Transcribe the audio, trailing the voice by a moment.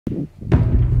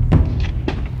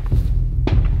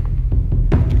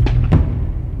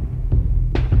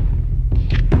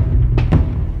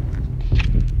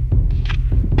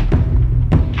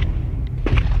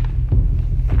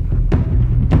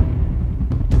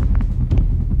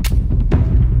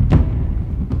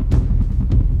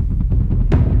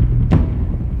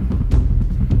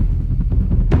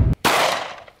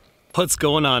What's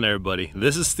going on, everybody?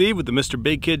 This is Steve with the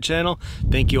MrBigKid channel.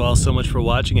 Thank you all so much for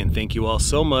watching, and thank you all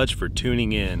so much for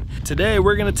tuning in. Today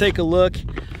we're going to take a look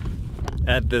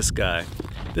at this guy.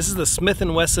 This is the Smith &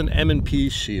 Wesson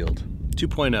M&P Shield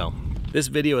 2.0. This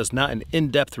video is not an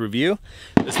in-depth review.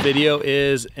 This video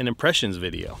is an impressions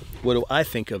video. What do I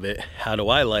think of it? How do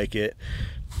I like it?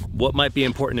 What might be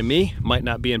important to me might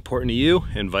not be important to you,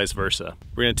 and vice versa.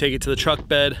 We're going to take it to the truck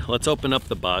bed. Let's open up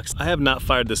the box. I have not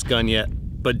fired this gun yet,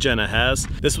 but Jenna has.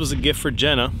 This was a gift for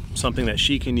Jenna, something that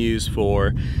she can use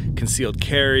for concealed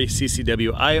carry,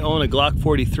 CCW. I own a Glock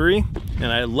 43 and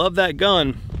I love that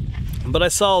gun, but I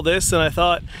saw this and I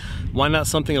thought, why not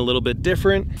something a little bit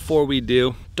different? Before we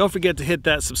do, don't forget to hit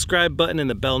that subscribe button and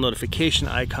the bell notification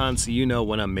icon so you know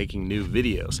when I'm making new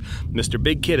videos.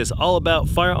 MrBigKid is all about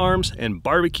firearms and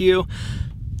barbecue,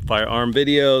 firearm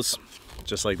videos,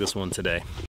 just like this one today.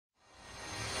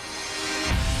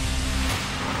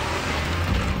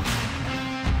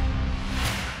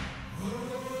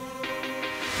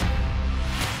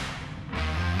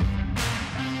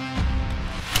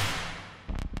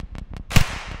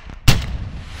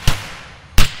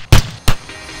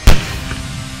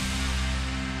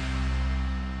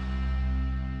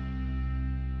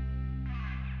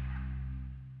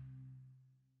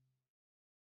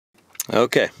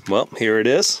 Okay, well, here it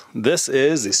is. This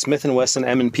is the Smith & Wesson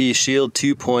M&P Shield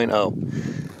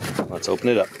 2.0. Let's open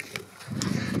it up.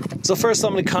 So first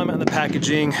I'm going to comment on the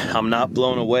packaging. I'm not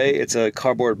blown away. It's a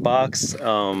cardboard box.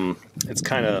 It's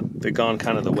they've gone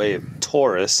kind of the way of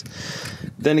Taurus.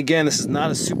 Then again, this is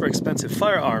not a super expensive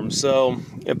firearm, so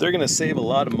if they're going to save a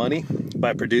lot of money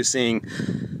by producing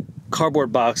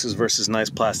cardboard boxes versus nice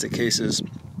plastic cases,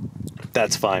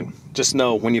 that's fine. Just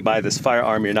know when you buy this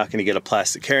firearm, you're not going to get a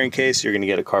plastic carrying case, you're going to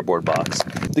get a cardboard box.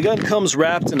 The gun comes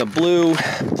wrapped in a blue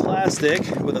plastic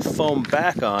with a foam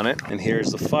back on it, and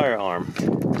here's the firearm.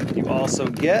 You also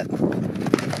get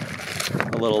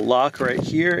a little lock right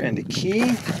here and a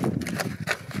key.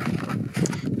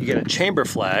 You get a chamber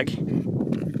flag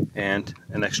and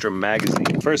an extra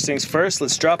magazine. First things first,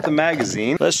 let's drop the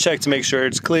magazine. Let's check to make sure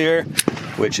it's clear,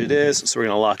 which it is, so we're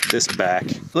gonna lock this back.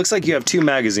 Looks like you have two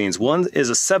magazines. One is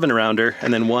a 7-rounder,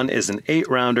 and then one is an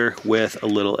 8-rounder with a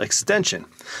little extension.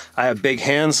 I have big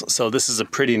hands, so this is a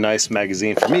pretty nice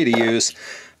magazine for me to use.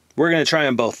 We're gonna try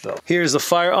them both though. Here's the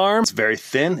firearm. It's very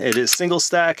thin. It is single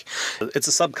stack. It's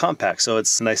a subcompact, so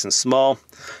it's nice and small.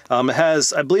 It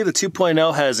has, I believe the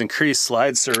 2.0 has increased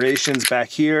slide serrations back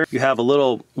here. You have a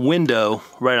little window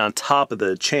right on top of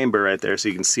the chamber right there, so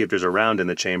you can see if there's a round in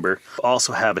the chamber. You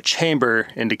also have a chamber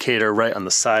indicator right on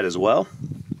the side as well.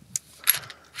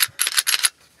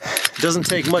 It doesn't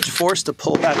take much force to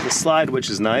pull back the slide, which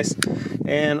is nice.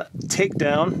 And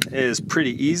takedown is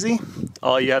pretty easy.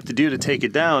 All you have to do to take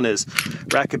it down is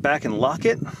rack it back and lock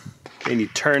it. Then you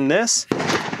turn this,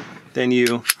 then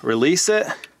you release it,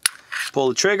 pull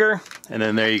the trigger, and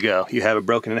then there you go. You have it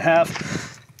broken in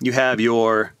half. You have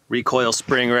your recoil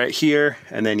spring right here,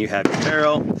 and then you have your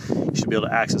barrel. You should be able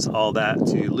to access all that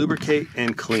to lubricate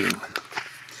and clean.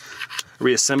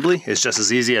 Reassembly is just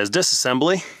as easy as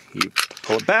disassembly. You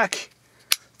pull it back,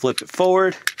 flip it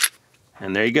forward,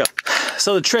 and there you go.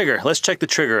 So the trigger, let's check the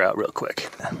trigger out real quick.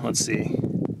 Let's see.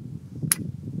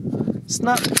 It's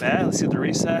not bad. Let's see the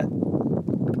reset.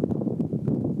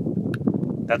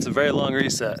 That's a very long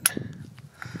reset.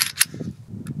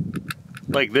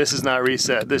 Like, this is not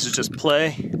reset. This is just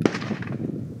play.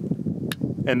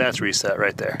 And that's reset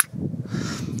right there.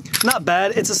 Not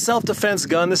bad. It's a self-defense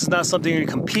gun. This is not something you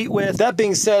compete with. That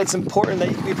being said, it's important that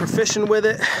you can be proficient with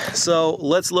it. So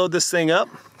let's load this thing up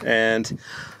and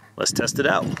let's test it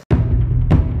out.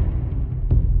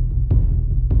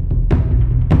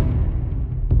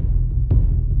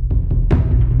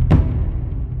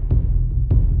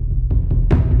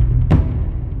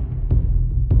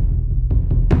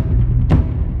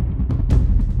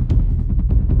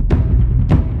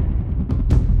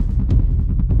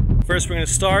 First, we're going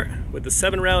to start with the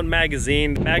 7-round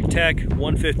magazine, MagTech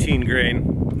 115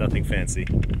 grain, nothing fancy.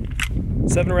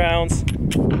 7 rounds.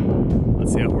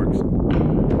 Let's see how it works.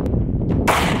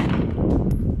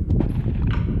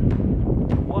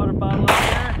 Water bottle up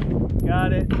there.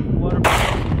 Got it. Water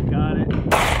bottle. Got it.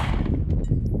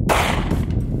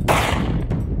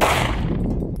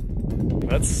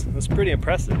 That's pretty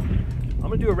impressive. I'm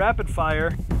gonna do a rapid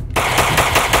fire.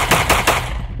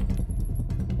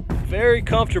 Very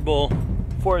comfortable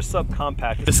for a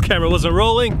subcompact. This camera wasn't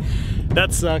rolling.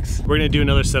 That sucks. We're gonna do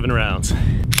another 7 rounds.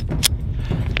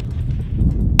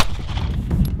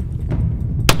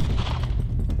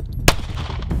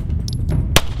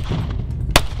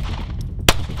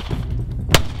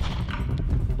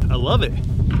 I love it.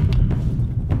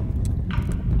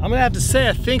 I'm gonna have to say,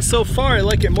 I think so far I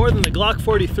like it more than the Glock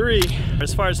 43.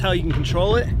 As far as how you can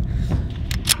control it,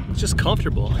 it's just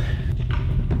comfortable.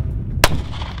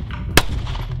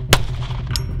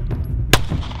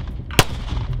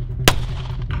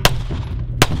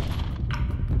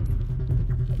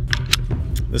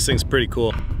 This thing's pretty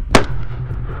cool.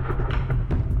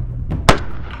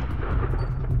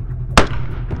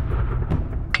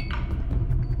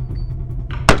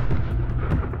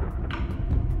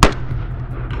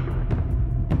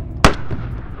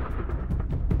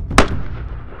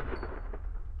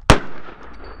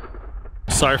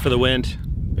 Sorry for the wind.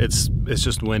 It's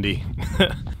just windy.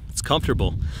 It's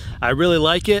comfortable. I really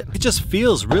like it. It just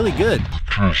feels really good.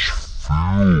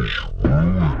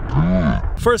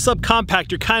 For a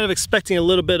subcompact, you're kind of expecting a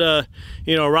little bit of,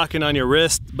 you know, rocking on your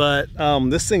wrist, but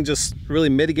this thing just really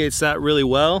mitigates that really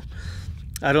well.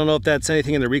 I don't know if that's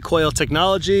anything in the recoil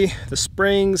technology, the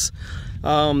springs,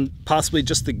 possibly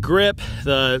just the grip,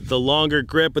 the longer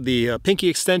grip with the pinky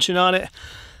extension on it.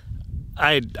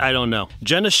 I don't know.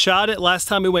 Jenna shot it last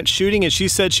time we went shooting and she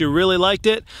said she really liked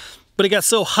it, but it got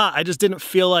so hot I just didn't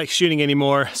feel like shooting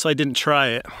anymore, so I didn't try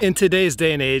it. In today's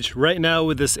day and age, right now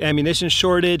with this ammunition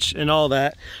shortage and all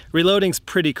that, reloading's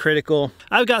pretty critical.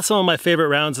 I've got some of my favorite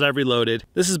rounds that I've reloaded.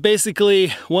 This is basically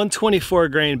 124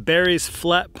 grain Barry's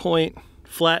flat point,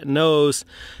 flat nose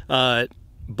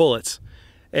bullets.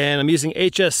 And I'm using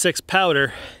HS6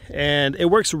 powder, and it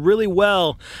works really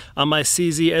well on my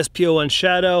CZ SP01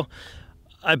 Shadow.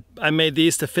 I made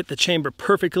these to fit the chamber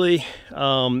perfectly.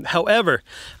 However,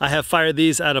 I have fired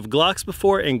these out of Glocks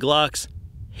before, and Glocks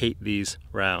hate these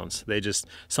rounds. They just,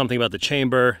 something about the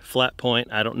chamber, flat point,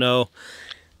 I don't know.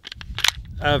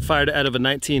 I've fired it out of a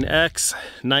 19X,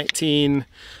 19,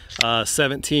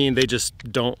 17, they just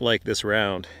don't like this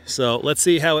round. So let's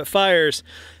see how it fires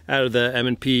out of the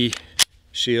M&P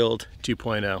Shield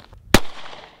 2.0.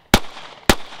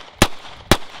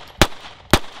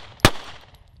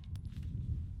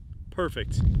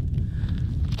 Perfect.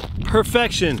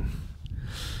 Perfection.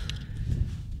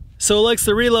 So it likes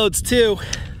the reloads too.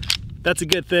 That's a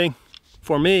good thing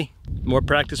for me. More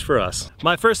practice for us.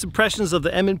 My first impressions of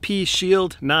the M&P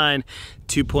Shield 9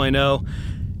 2.0.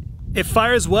 It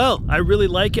fires well. I really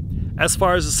like it. As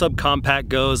far as the subcompact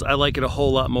goes, I like it a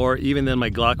whole lot more even than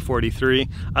my Glock 43.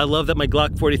 I love that my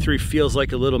Glock 43 feels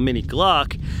like a little mini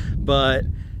Glock, but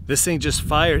this thing just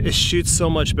fired. It shoots so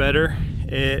much better.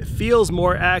 It feels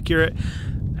more accurate.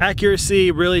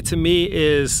 Accuracy really to me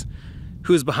is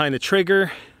who's behind the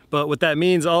trigger, but what that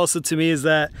means also to me is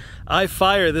that I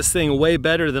fire this thing way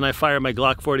better than I fire my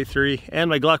Glock 43, and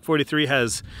my Glock 43 I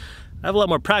have a lot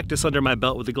more practice under my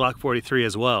belt with the Glock 43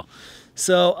 as well.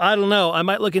 So I don't know, I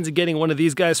might look into getting one of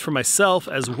these guys for myself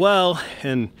as well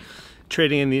and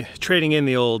trading in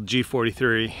the old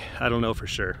G43. I don't know for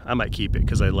sure. I might keep it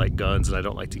because I like guns and I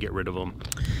don't like to get rid of them.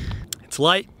 It's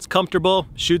light, it's comfortable,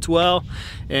 shoots well,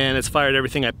 and it's fired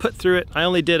everything I put through it. I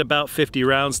only did about 50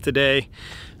 rounds today.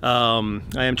 I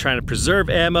am trying to preserve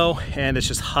ammo, and it's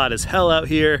just hot as hell out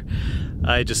here.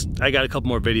 I got a couple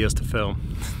more videos to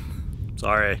film.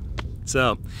 Sorry.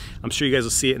 So I'm sure you guys will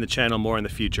see it in the channel more in the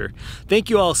future. Thank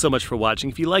you all so much for watching.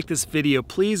 If you like this video,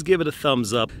 please give it a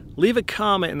thumbs up. Leave a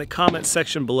comment in the comment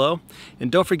section below.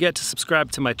 And don't forget to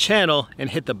subscribe to my channel and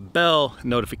hit the bell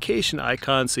notification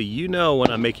icon so you know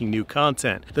when I'm making new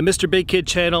content. The MrBigKid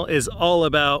channel is all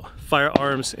about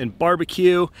firearms and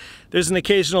barbecue. There's an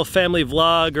occasional family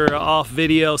vlog or off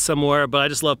video somewhere, but I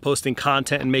just love posting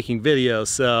content and making videos.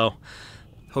 So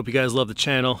hope you guys love the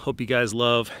channel. Hope you guys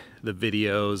love the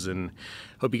videos, and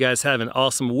hope you guys have an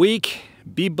awesome week.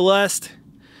 Be blessed.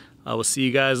 I will see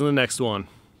you guys in the next one.